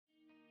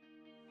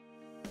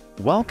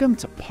Welcome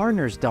to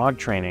Partners Dog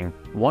Training,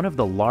 one of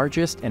the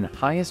largest and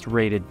highest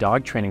rated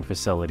dog training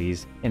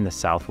facilities in the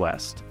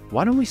Southwest.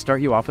 Why don't we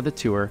start you off with a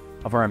tour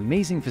of our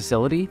amazing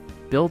facility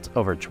built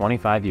over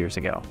 25 years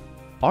ago.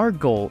 Our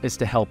goal is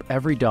to help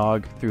every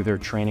dog through their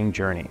training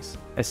journeys,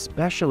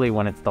 especially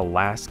when it's the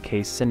last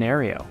case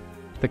scenario.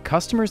 The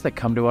customers that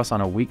come to us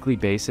on a weekly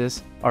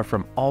basis are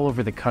from all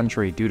over the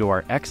country due to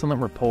our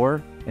excellent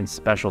rapport and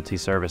specialty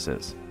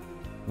services.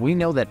 We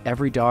know that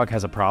every dog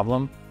has a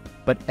problem,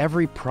 but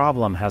every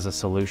problem has a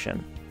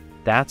solution.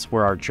 That's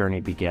where our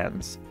journey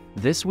begins.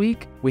 This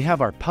week, we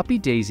have our puppy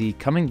Daisy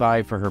coming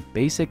by for her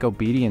basic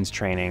obedience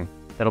training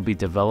that'll be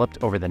developed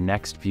over the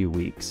next few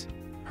weeks.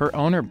 Her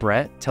owner,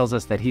 Brett, tells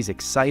us that he's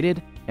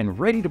excited and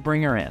ready to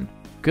bring her in.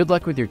 Good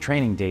luck with your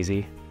training,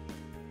 Daisy.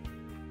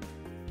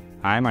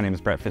 Hi, my name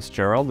is Brett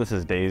Fitzgerald. This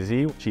is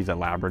Daisy. She's a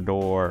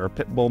Labrador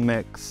Pit Bull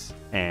mix,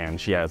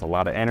 and she has a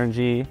lot of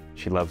energy.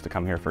 She loves to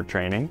come here for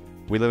training.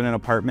 We live in an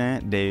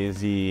apartment.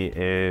 Daisy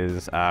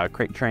is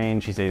crate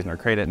trained. She stays in her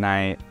crate at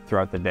night.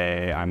 Throughout the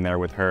day, I'm there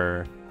with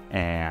her,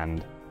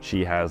 and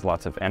she has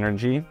lots of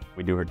energy.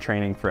 We do her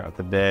training throughout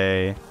the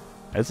day.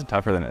 It's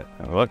tougher than it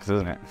looks,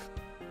 isn't it?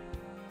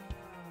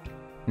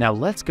 Now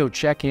let's go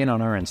check in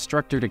on our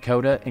instructor,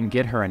 Dakota, and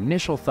get her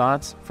initial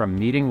thoughts from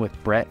meeting with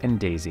Brett and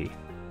Daisy.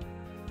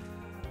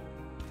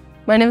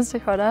 My name is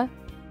Dakota.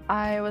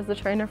 I was the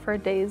trainer for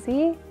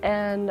Daisy,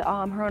 and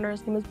her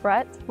owner's name is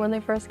Brett. When they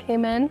first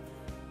came in,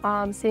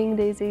 seeing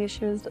Daisy,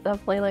 she was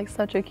definitely like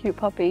such a cute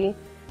puppy.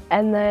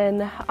 And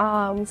then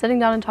sitting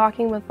down and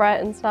talking with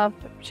Brett and stuff,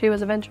 she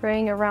was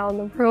adventuring around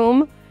the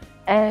room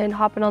and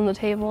hopping on the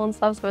table and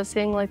stuff. So I was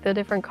seeing like the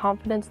different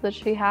confidence that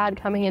she had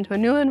coming into a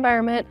new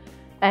environment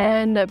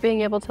and being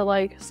able to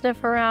like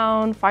sniff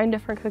around, find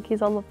different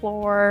cookies on the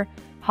floor,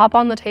 hop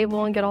on the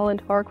table and get all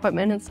into our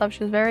equipment and stuff.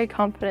 She was very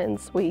confident and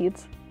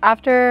sweet.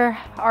 After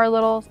our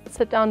little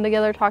sit down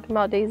together talking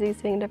about Daisy,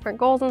 seeing different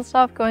goals and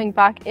stuff, going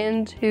back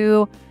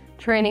into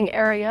training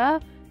area,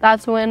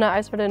 that's when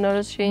I started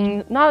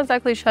noticing, not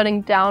exactly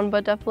shutting down,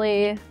 but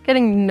definitely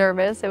getting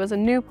nervous. It was a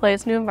new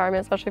place, new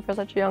environment, especially for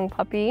such a young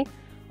puppy.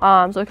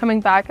 So coming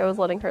back, I was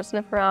letting her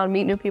sniff around,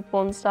 meet new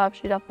people and stuff.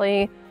 She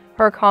definitely,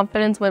 her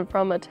confidence went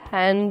from a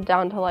 10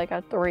 down to like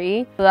a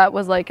 3. So that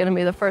was like gonna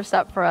be the first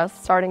step for us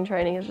starting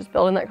training, is just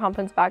building that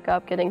confidence back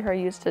up, getting her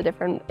used to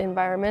different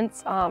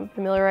environments,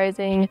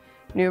 familiarizing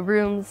new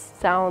rooms,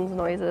 sounds,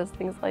 noises,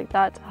 things like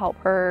that to help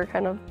her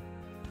kind of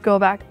go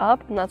back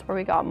up, and that's where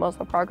we got most of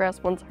the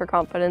progress once her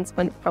confidence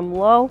went from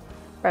low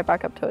right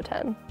back up to a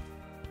 10.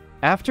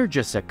 After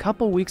just a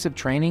couple weeks of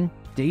training,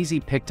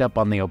 Daisy picked up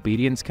on the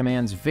obedience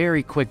commands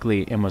very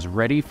quickly and was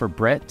ready for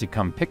Brett to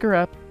come pick her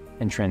up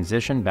and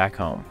transition back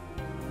home.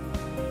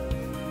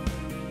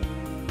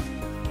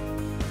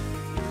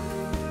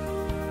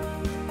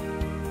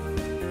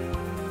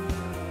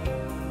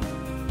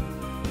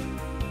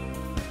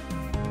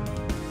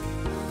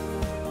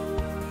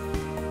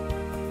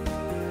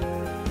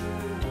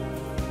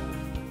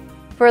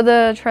 For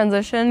the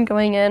transition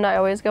going in, I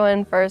always go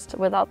in first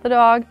without the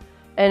dog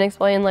and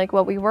explain like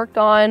what we worked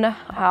on,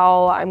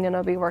 how I'm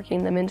gonna be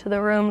working them into the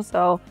room.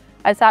 So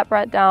I sat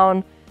Brett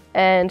down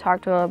and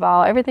talked to him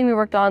about everything we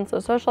worked on.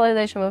 So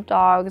socialization with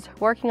dogs,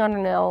 working on her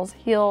nails,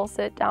 heel,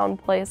 sit down,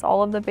 place,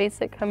 all of the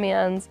basic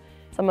commands,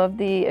 some of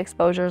the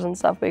exposures and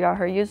stuff we got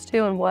her used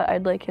to and what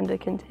I'd like him to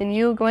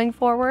continue going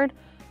forward.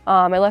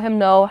 I let him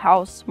know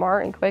how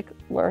smart and quick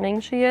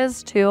learning she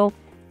is too,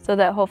 so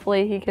that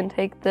hopefully he can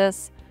take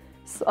this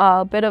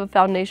bit of a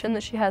foundation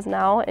that she has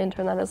now and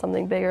turn that into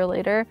something bigger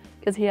later,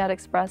 because he had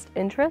expressed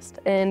interest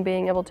in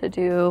being able to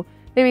do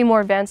maybe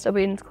more advanced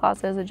obedience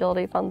classes,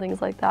 agility, fun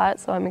things like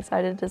that. So I'm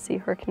excited to see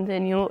her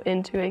continue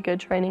into a good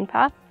training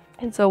path.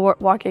 And so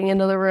walking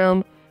into the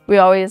room, we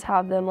always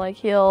have them like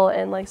heel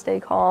and like stay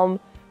calm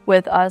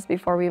with us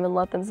before we even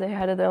let them say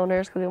hi to the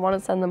owners, because we want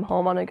to send them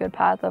home on a good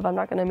path of I'm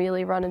not going to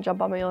immediately run and jump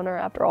on my owner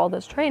after all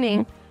this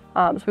training.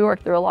 So we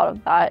worked through a lot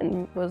of that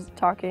and was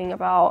talking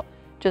about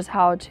just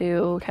how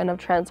to kind of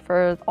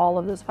transfer all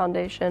of this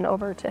foundation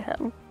over to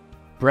him.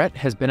 Brett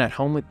has been at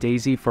home with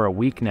Daisy for a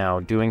week now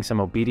doing some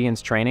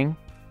obedience training.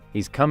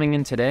 He's coming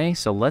in today,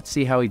 so let's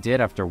see how he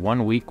did after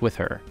 1 week with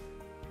her.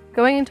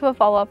 Going into a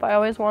follow-up, I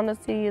always want to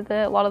see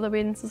that a lot of the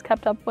obedience is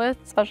kept up with,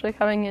 especially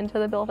coming into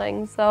the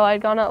building. So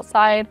I'd gone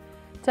outside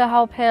to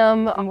help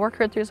him work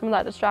her through some of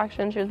that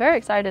distraction. She was very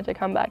excited to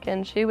come back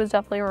in. She was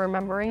definitely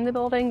remembering the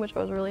building, which I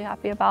was really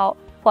happy about.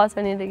 Plus,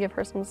 I needed to give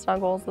her some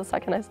snuggles the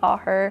second I saw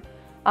her.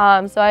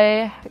 So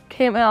I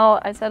came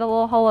out, I said a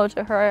little hello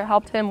to her, I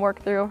helped him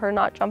work through her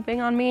not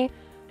jumping on me.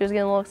 She was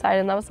getting a little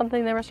excited, and that was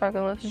something they were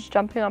struggling with, just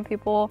jumping on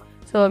people.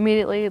 So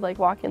immediately, like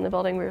walking in the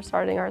building, we were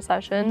starting our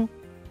session.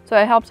 So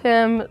I helped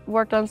him,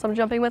 worked on some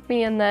jumping with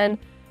me, and then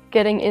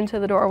getting into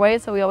the doorway.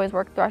 So we always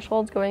work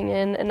thresholds going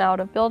in and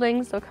out of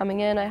buildings. So coming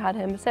in, I had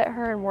him sit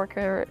her and work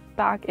her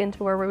back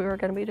into where we were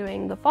going to be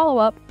doing the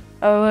follow-up.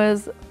 I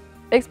was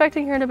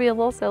expecting her to be a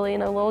little silly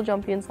and a little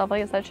jumpy and stuff.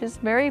 Like I said, she's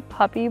very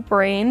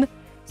puppy-brained.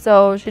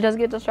 So she does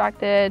get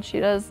distracted, she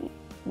does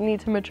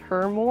need to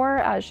mature more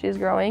as she's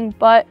growing,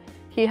 but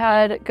He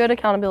had good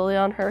accountability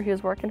on her. He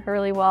was working her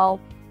really well.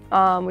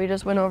 We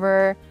just went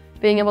over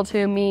being able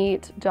to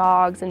meet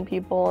dogs and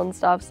people and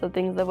stuff, so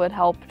things that would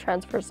help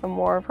transfer some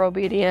more of her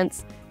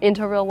obedience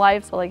into real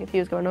life. So like if he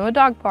was going to a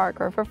dog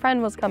park or if a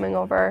friend was coming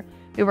over,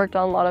 we worked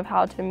on a lot of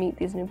how to meet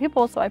these new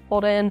people. So I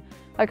pulled in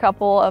a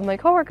couple of my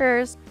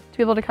coworkers to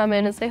be able to come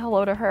in and say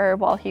hello to her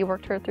while he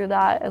worked her through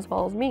that, as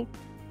well as me.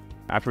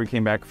 After we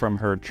came back from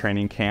her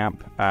training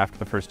camp, after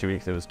the first 2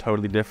 weeks, it was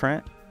totally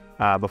different.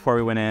 Before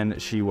we went in,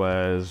 she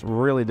was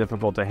really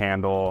difficult to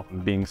handle,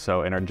 being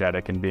so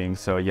energetic and being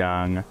so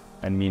young,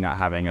 and me not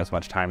having as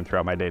much time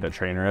throughout my day to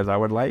train her as I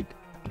would like.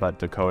 But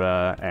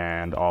Dakota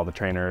and all the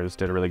trainers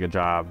did a really good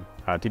job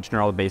teaching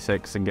her all the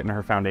basics and getting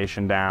her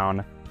foundation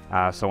down.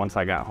 So once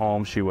I got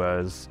home, she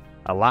was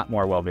a lot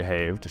more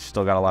well-behaved. She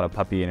still got a lot of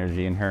puppy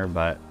energy in her,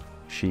 but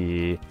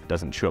she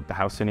doesn't chew up the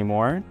house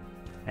anymore.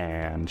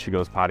 And she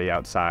goes potty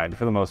outside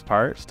for the most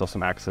part. Still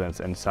some accidents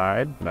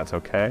inside, but that's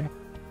okay.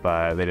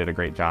 But they did a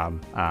great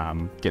job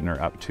getting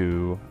her up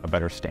to a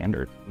better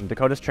standard.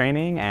 Dakota's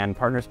training and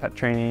Partners Pet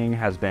training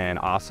has been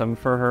awesome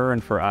for her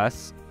and for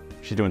us.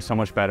 She's doing so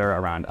much better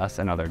around us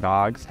and other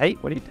dogs. Hey,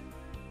 what do you do?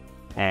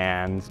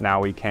 And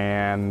now we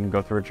can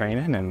go through her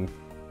training and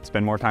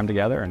spend more time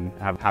together and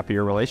have a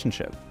happier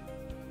relationship.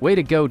 Way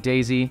to go,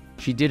 Daisy.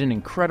 She did an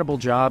incredible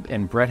job,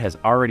 and Brett has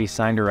already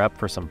signed her up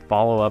for some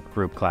follow-up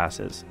group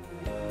classes.